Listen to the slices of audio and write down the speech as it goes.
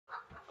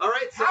All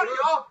right, so howdy,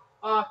 y'all.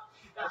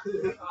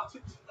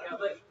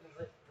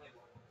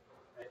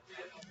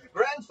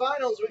 Grand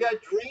finals, we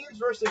got Dreams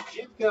versus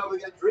Jibca. We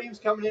got Dreams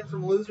coming in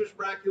from losers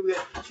bracket. We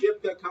got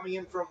Jibca coming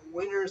in from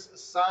winners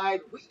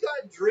side. We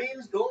got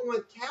Dreams going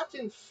with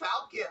Captain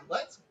Falcon.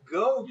 Let's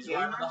go, He's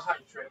gamers. riding the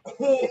hype train.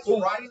 He's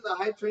riding the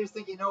hype train. He's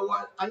thinking, you know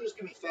what? I'm just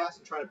gonna be fast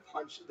and try to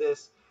punch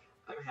this.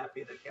 I'm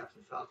happy that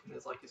Captain Falcon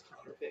is like his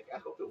counter pick. I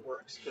hope it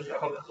works because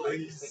that'd be the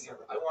hypest thing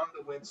ever. I want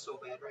him to win so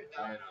bad right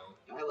now. I know.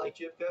 I like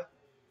Jibca.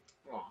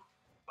 Aw.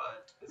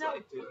 But it's No,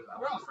 like, dude,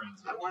 we're all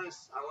friends. I want to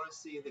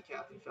see the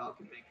Captain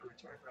Falcon make a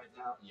return right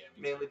now. Yeah,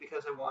 mainly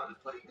because I want to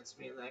play against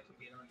me and then I can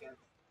beat him again.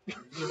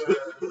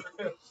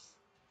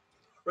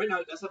 Right now,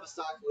 he does have a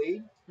stock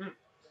lead.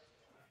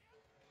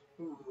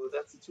 Ooh,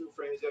 that's the two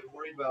frames you got to be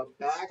worried about.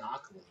 Back.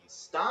 Stock lead.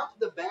 Stop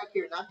the back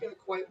here. Not going to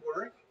quite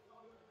work.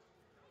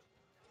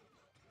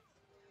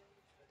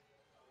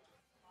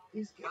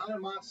 He's got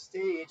him on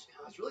stage.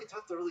 It's really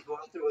tough to really go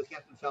out there with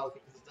Captain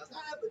Falcon because he does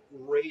not have the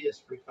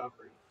greatest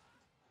recovery.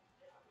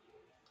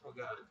 Oh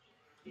god,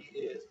 he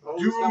is. Oh,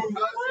 he's got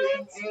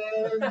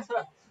and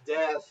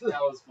death.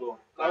 That was cool.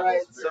 All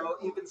right, so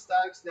cool. Even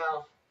stocks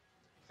now.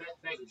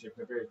 Thank you, Chip.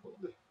 They're very cool.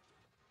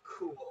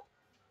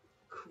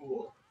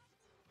 Cool.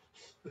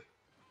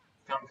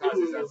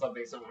 Kamikaze has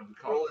something someone would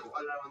call. Roll it. I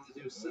don't know what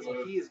to do.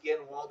 Sizzle. He is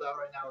getting walled out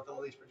right now with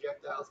all these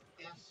projectiles.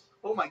 And,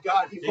 oh my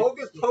god, he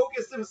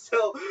focused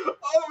himself.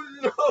 Oh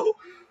no!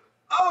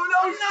 Oh no!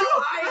 I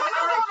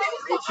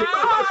can't reach it.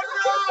 Oh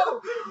no!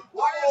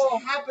 What is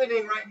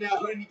happening right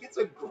now? And he gets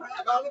a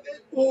grab out of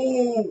it.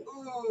 Ooh!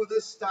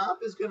 This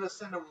stomp is gonna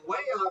send him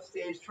way off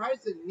stage. Tries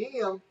to knee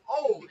him.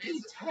 Oh,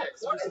 he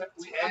techs.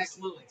 We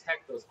absolutely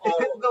tech those.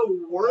 Oh,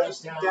 the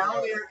worst down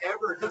air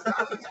ever. Does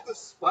not get the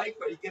spike,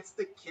 but he gets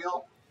the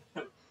kill.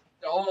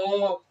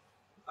 Oh!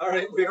 All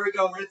right, here we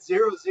go. We're at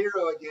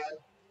 0-0 again.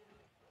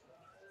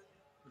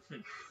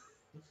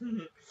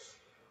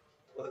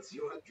 Let's see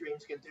what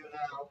Dreams can do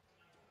now.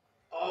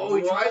 Oh,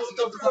 he tries to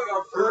go for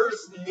the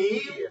reverse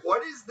knee.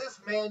 What is this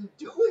man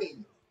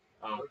doing?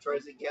 Oh, he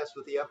tries to guess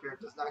with the up air.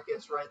 Does not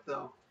guess right,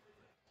 though.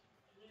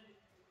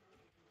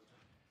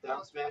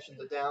 Down smash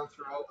into down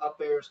throw.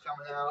 Up air is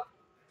coming out.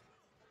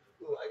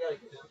 Ooh, I gotta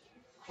get him.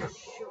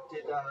 Shoot,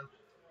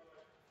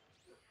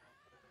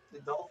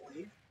 did Dolph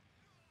leave?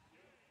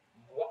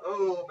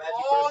 Oh,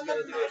 Magic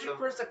Burst. Magic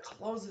Burst to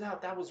close it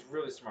out. That was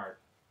really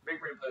smart. Big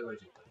brain play by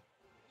Jibca.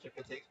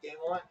 Jibca takes game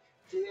one.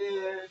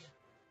 Did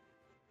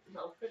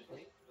no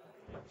officially?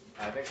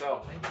 I think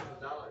so.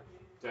 $19.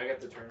 Do I get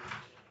the turn?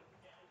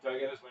 Do I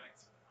get his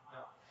winnings? No.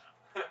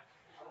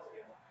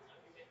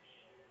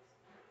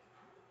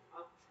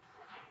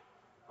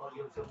 I'll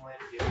give it to him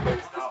later. I'll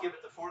just give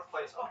it to fourth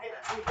place. Oh, hey,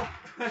 that's me.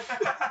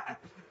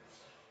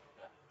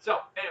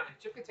 So, anyway,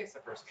 Jibca takes the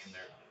first game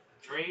there.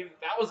 Dream,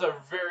 that was a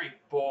very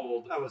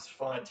bold attempt. That was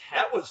fun.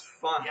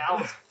 Yeah,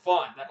 that was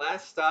fun. That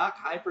last stock,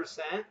 high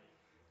percent.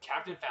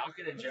 Captain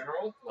Falcon in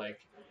general,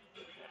 like...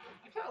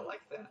 I kind of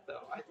like that,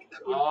 though. I think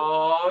that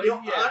would...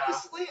 yeah.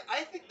 Honestly,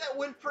 I think that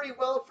went pretty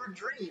well for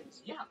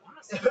Dreams. Yeah,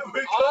 honestly.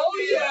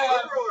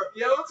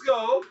 Yeah, let's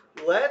go.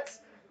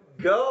 Let's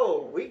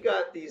go. We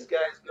got these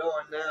guys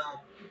going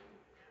now.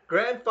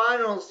 Grand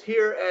finals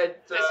here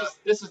at...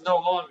 This is no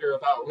longer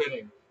about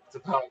winning. It's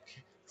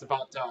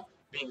about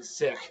being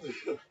sick.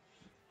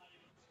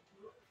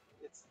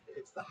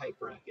 It's the hype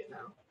bracket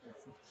now.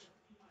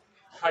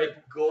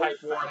 Hype warning.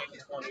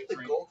 Got the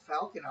gold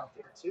Falcon out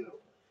there too.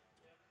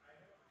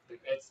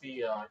 It's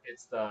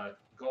the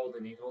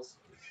Golden Eagles.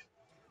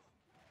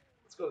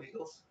 Let's go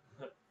Eagles.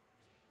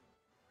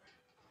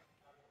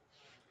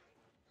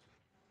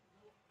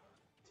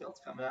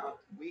 Tail's coming out.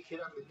 Weak hit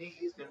on the knee.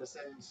 He's going to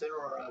send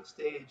Incineroar off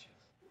stage.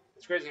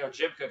 It's crazy how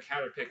Jibca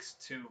counterpicks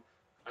to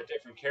a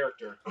different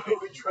character. He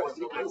tries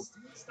to go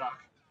stock.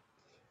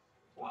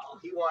 Well,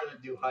 he wanted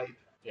to do hype.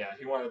 Yeah,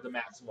 he wanted the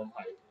maximum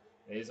hype.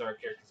 These are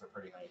characters are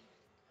pretty hype.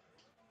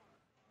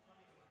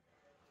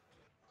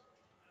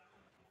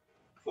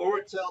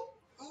 Forward tilt.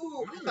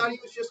 Ooh, I thought he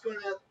was just going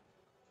to...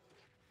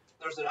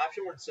 There's an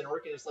option where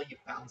Incineroar can just let you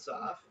bounce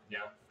off.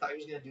 Yeah. I thought he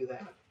was going to do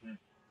that.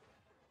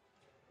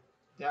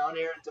 Down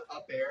air into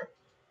up air.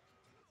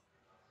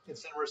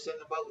 Incineroar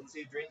sitting above. Let's see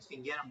if Dreams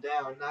can get him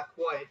down. Not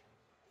quite.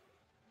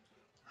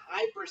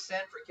 High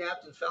percent for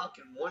Captain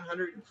Falcon.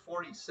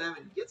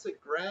 147. Gets a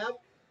grab.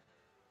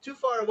 Too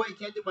far away.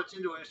 Can't do much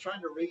into it. He was trying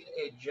to read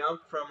a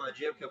jump from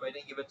Jibca, but I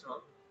didn't give it to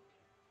him.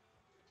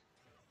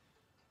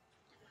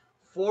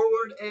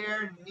 Forward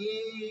air,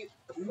 knee,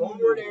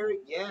 forward air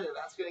again, and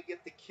that's going to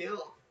get the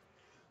kill.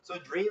 So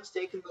Dreams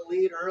taking the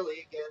lead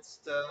early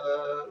against,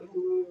 oh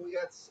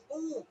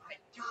my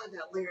god,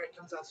 that Lariat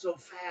comes out so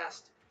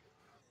fast.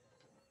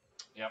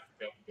 Yep.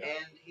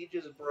 And he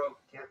just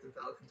broke Captain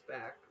Falcon's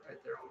back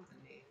right there over the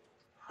knee.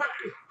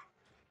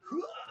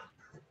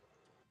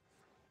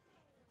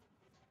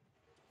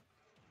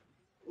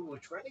 Ooh,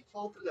 trying to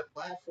fall through that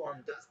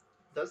platform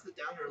does the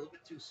down air a little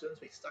bit too soon,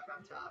 so he's stuck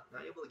on top.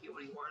 Not able to get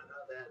what he wanted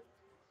out of that.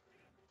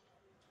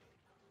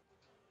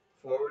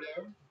 Forward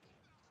air.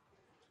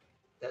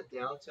 That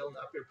down tilt and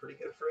up here pretty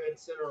good for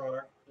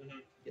Incineroar. Mm-hmm.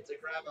 Gets a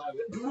grab out of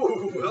it.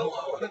 Ooh,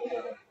 hello.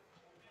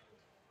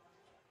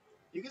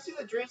 You can see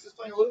that Dreams is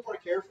playing a little more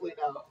carefully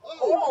now.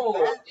 Oh,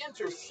 that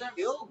intercepts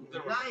killed. the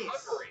Nice.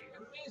 recovery.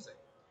 Amazing.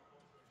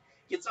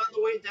 Gets on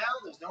the way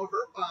down. There's no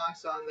hurt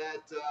box on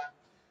that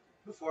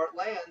before it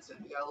lands,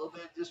 and we got a little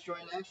bit of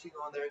disjoint action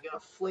going there. Gonna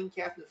fling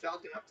Captain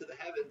Falcon up to the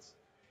heavens.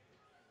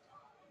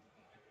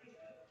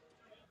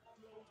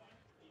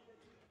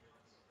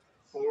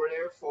 Forward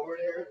air.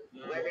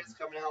 Lariat's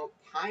coming out.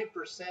 High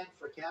percent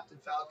for Captain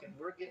Falcon.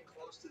 We're getting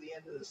close to the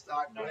end of the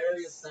stock. Nice.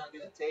 Lariat's not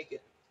gonna take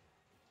it.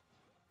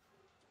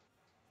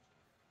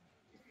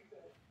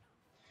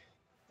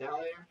 Down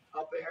air,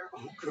 up air.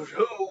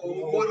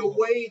 Oh, what a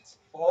weight!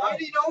 How did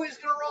he know he's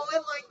gonna roll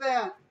in like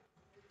that?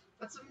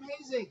 That's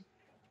amazing.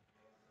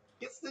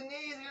 Gets the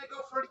knee. He's gonna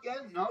go for it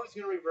again. No, he's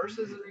gonna reverse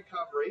his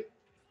recovery.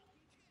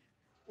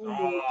 Ooh,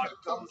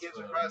 Capcom gives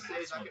a cross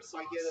stage. Not gonna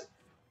quite get it.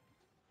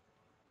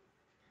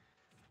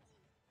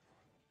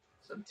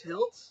 Some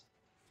tilts.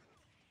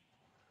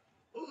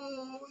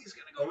 Ooh, he's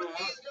gonna go with me.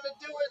 He's gonna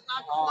do it.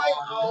 Not quite.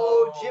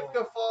 Oh,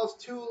 Jibca falls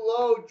too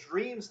low.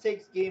 Dreams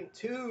takes game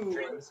 2.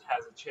 Dreams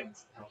has a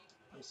chance now.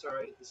 I'm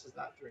sorry, this is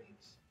not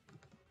Dreams.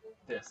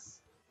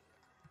 This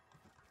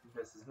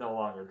is no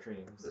longer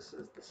Dreams. This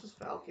is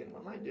Falcon.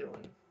 What am I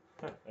doing?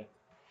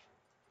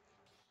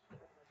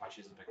 Watch,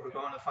 he's a big We're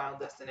going to Final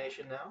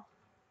Destination now.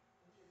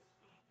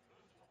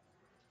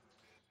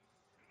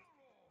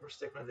 We're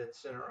sticking with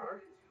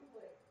Incineroar.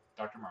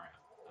 Dr. Mario.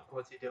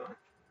 What's he doing?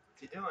 What's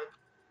he doing?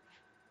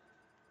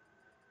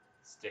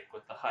 Stick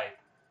with the hype.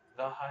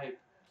 The hype.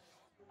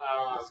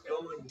 He's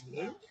going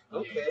in?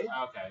 Okay.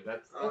 Yeah, okay,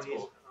 that's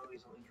cool.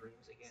 He's only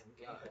Dreams again.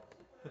 God.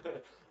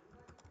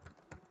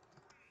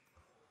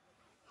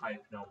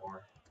 Hype no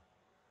more.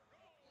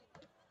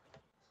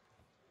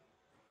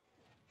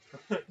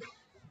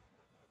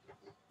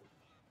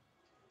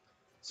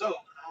 So,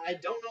 I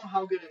don't know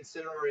how good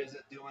Incineroar is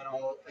at doing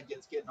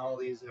against getting all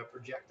these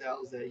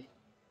projectiles that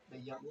the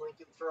young Link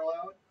can throw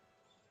out.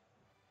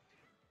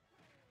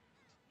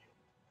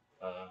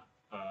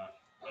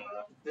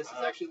 This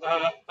is actually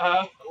looking.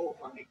 Oh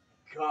my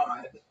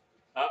god.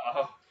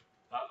 Uh-oh.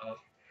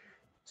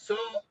 So,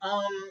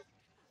 oh,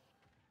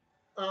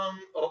 no,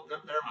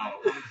 never mind.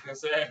 I was gonna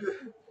say.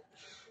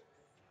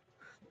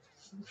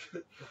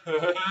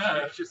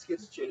 It just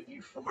gets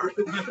JV4.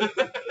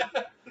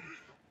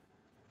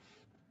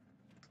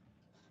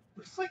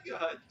 Looks like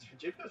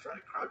Jibca's trying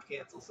to crouch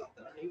cancel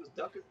something. I mean, he was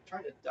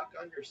trying to duck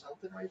under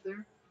something right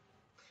there.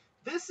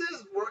 This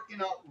is working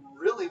out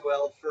really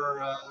well for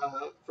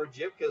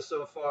Jibca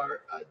so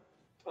far.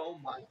 Oh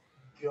my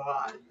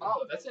god.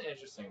 Oh, that's an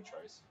interesting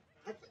choice.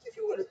 I think if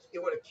it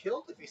would have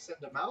killed if he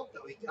sent him out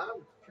though. He got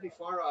him pretty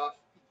far off.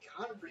 He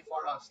got him pretty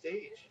far off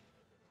stage.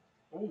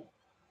 Ooh.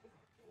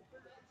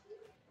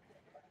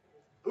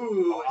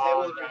 Ooh, he's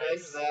able to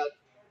revenge that.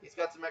 He's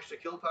got some extra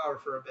kill power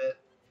for a bit.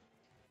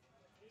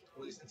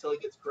 At least until he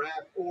gets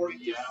grabbed, or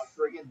he just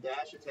friggin'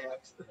 dash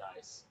attacks.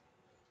 Nice.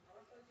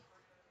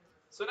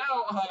 So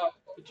now,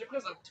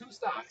 Jibca's up 2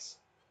 stocks.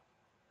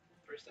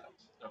 3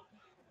 stocks. No.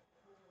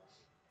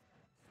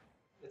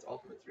 It's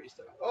ultimate 3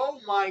 stock.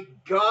 Oh my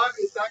god,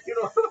 is that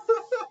gonna...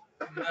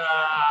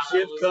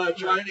 Jibca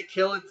trying to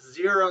kill it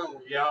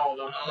 0. Yo,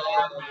 the man.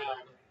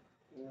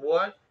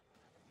 What?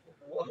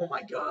 Oh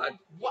my god.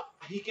 What?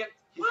 He's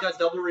got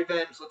double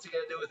revenge. What's he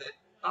gonna do with it?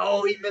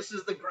 Oh, he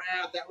misses the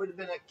grab. That would have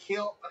been a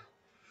kill.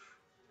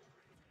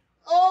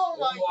 Oh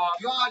my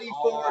god, he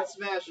forward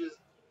smashes.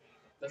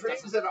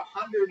 Dreams at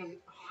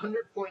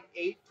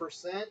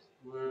 100.8%.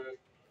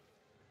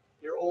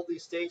 Your oldie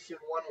station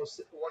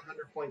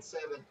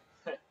 100.7.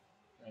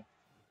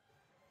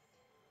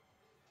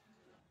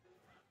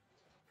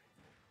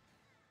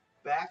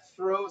 Back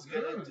throw is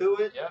gonna do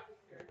it. Yep.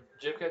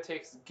 Jibca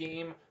takes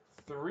game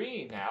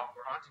 3 now.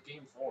 We're on to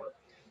game 4.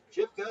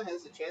 Jibca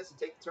has a chance to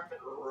take the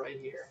tournament right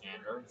here.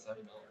 And earn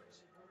 $7.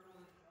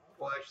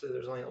 Well, actually,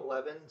 there's only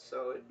 11,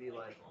 so it'd be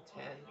like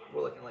 10.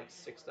 We're looking like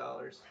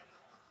 $6.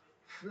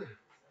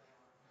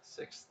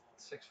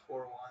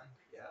 641.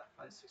 Yeah,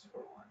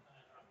 5641.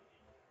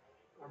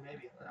 Or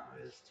maybe no,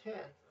 it is 10.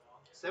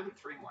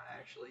 731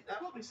 actually.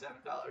 That will be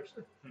 $7.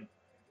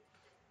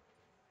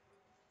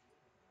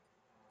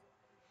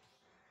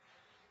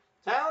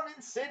 Town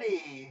and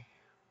City.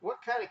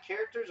 What kind of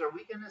characters are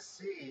we gonna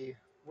see?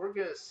 We're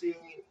gonna see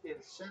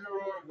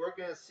Incineroar. We're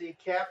gonna see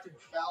Captain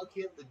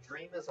Falcon. The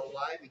Dream is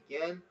alive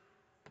again.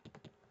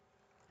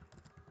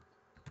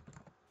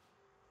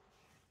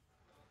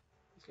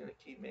 He's gonna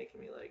keep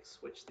making me like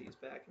switch these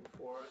back and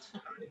forth. I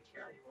don't even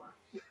care anymore.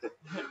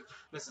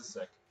 This is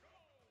sick.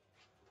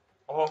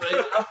 Oh,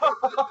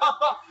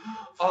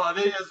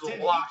 they just Did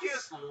walk. he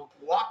just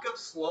walk up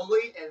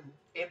slowly and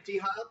empty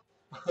hop?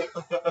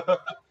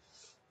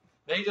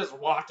 They just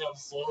walked up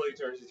slowly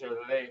towards each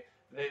other. They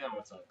know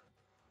what's up.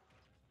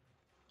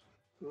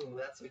 Ooh,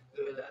 that's a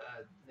good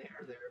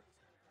nair there.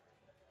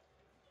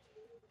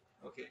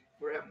 Okay,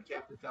 we're having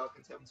Captain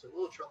Falcon's having some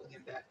little trouble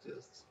getting back to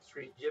the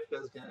screen.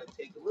 Jibca's going to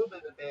take a little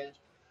bit of advantage.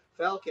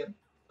 Falcon.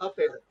 Up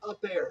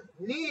air,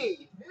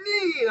 knee.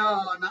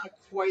 Oh, not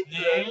quite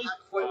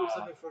what he was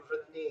looking for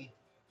the knee.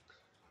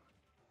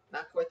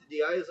 Not quite the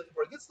DI he was looking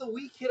for. Gets the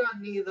weak hit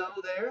on knee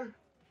though there.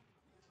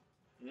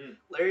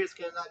 Lariat's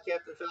gonna knock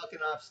Captain Falcon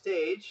off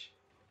stage.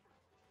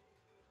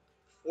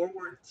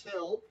 Forward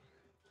tilt.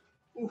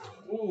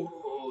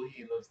 Ooh,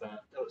 he loves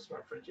that. That was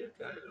smart for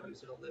Jibca. I didn't know he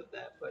was gonna live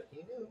that, but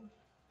he knew.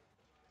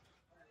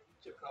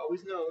 Jibca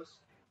always knows.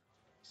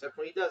 Except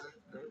when he doesn't,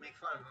 then we make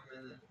fun of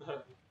him and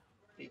then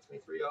beats me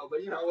 3-0, but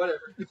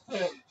whatever.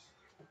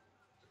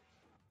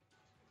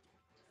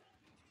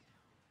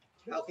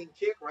 Falcon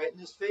kick right in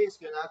his face,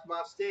 gonna knock him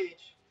off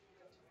stage.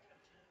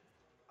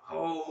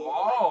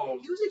 Oh.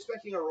 He was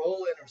expecting a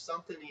roll in or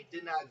something, he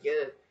did not get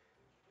it.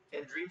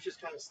 And Dreams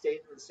just kind of stayed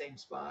in the same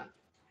spot.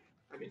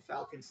 I mean,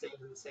 Falcon stayed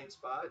in the same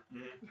spot.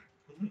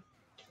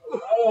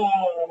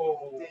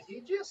 Oh! Did he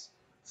just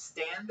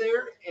stand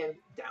there and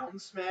down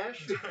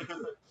smash?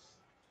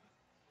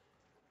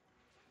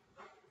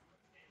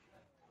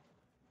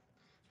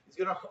 He's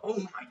gonna. Oh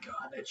my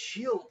God! That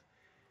shield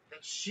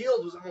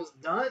was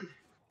almost done.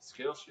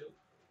 Skill shield.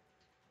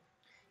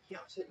 Yeah,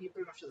 he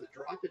pretty much just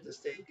dropped it to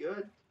stay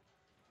good.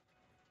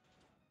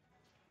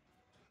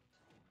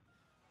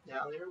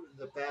 Down there with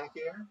the back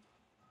air.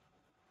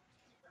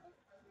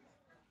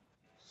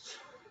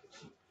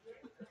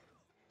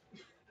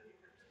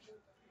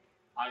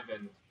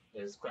 Ivan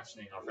is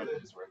questioning our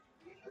friendly's work.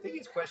 I think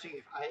he's questioning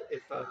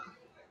if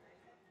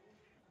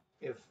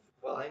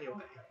well,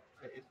 anyway,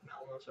 if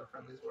Mel knows how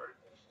friendly's work.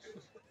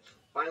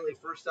 Finally,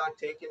 first stock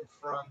taken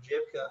from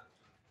Jibca.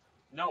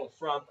 No,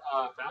 from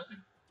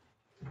Falcon.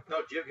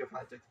 No, Jibca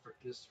finally took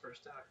his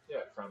first stock.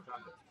 Yeah, from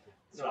Falcon.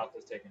 Stock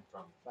was taken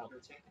from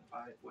Falcon. Taken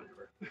by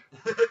whatever.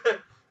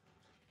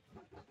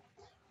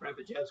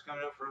 Rapid jabs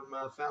coming up from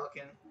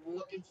Falcon.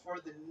 Looking for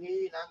the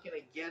knee, not going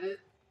to get it.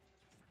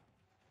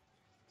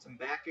 Some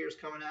back airs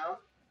coming out.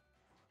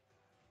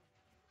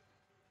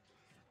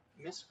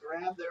 Missed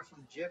grab there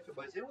from Jibca,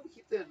 but he's able to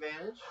keep the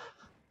advantage.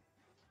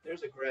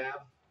 There's a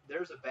grab.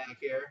 There's a back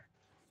air.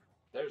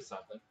 There's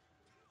something.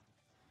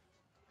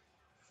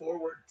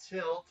 Forward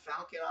tilt.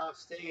 Falcon off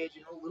stage.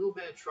 A little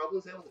bit of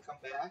trouble. He's able to come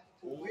back.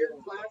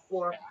 Weird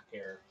platform. Back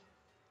air.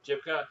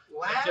 Jibca.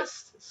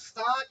 Last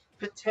stock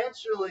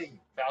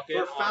potentially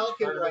Falcon for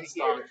Falcon right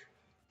here.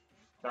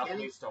 Falcon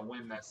needs to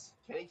win this.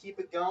 Can he keep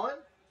it going?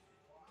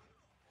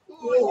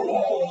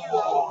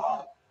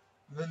 Ooh,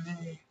 the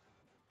knee.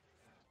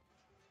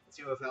 Let's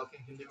see what Falcon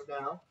can do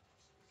now.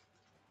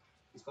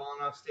 He's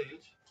falling off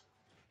stage.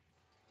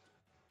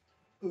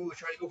 Ooh,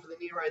 trying to go for the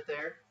knee right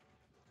there.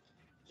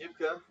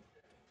 Jibca.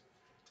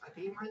 I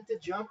think he wanted to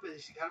jump, but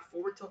he got a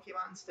forward tilt, came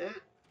out instead.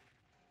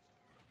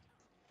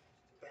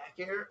 Back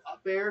air,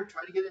 up air,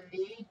 try to get a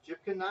knee.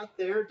 Jibca not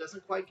there,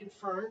 doesn't quite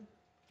confirm.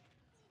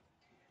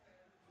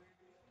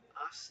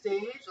 Off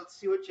stage, let's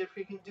see what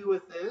Jibca can do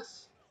with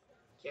this.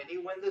 Can he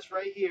win this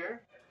right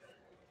here?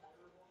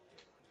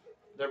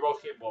 They're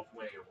both capable of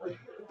winning it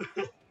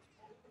right.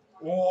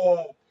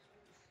 Whoa!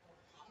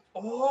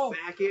 Oh!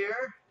 Back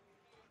air,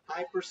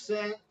 high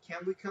percent.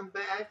 Can we come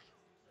back?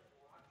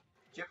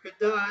 Jibca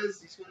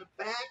does. He's going to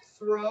back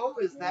throw.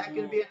 Is that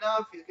going to be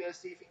enough? He's going to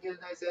see if he can get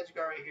a nice edge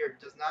guard right here.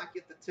 Does not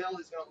get the tilt.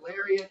 He's going to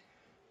lariat.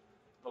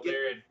 The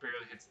lariat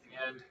barely hits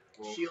the end.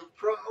 Whoa. Shield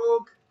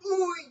probe.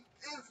 Ooh,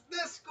 is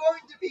this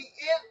going to be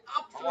it?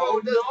 Up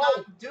throw does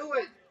not do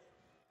it.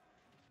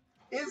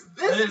 Is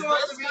this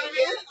going to be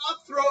it?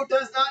 Up throw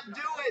does not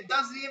do it.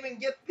 Doesn't even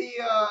get the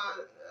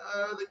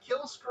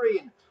kill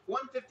screen.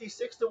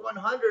 156 to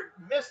 100.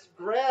 Missed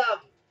grab.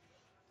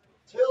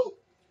 Tilt.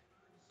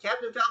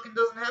 Captain Falcon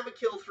doesn't have a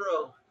kill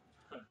throw.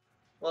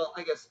 Well,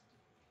 I guess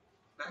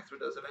back throw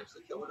does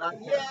eventually kill, but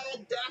not yet.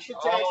 Dash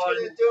attack's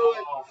going to do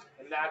it.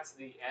 And that's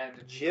the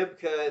end.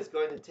 Jibca is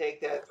going to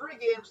take that 3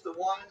 games to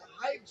 1.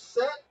 Hype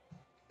set.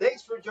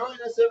 Thanks for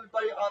joining us,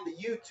 everybody, on the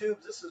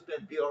YouTubes. This has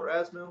been B.O.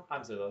 Rasmu.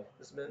 I'm Zillow.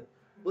 This has been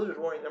Blizzard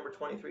Warning number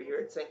 23 here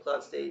at St.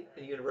 Cloud State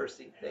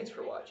University. Thanks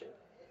for watching.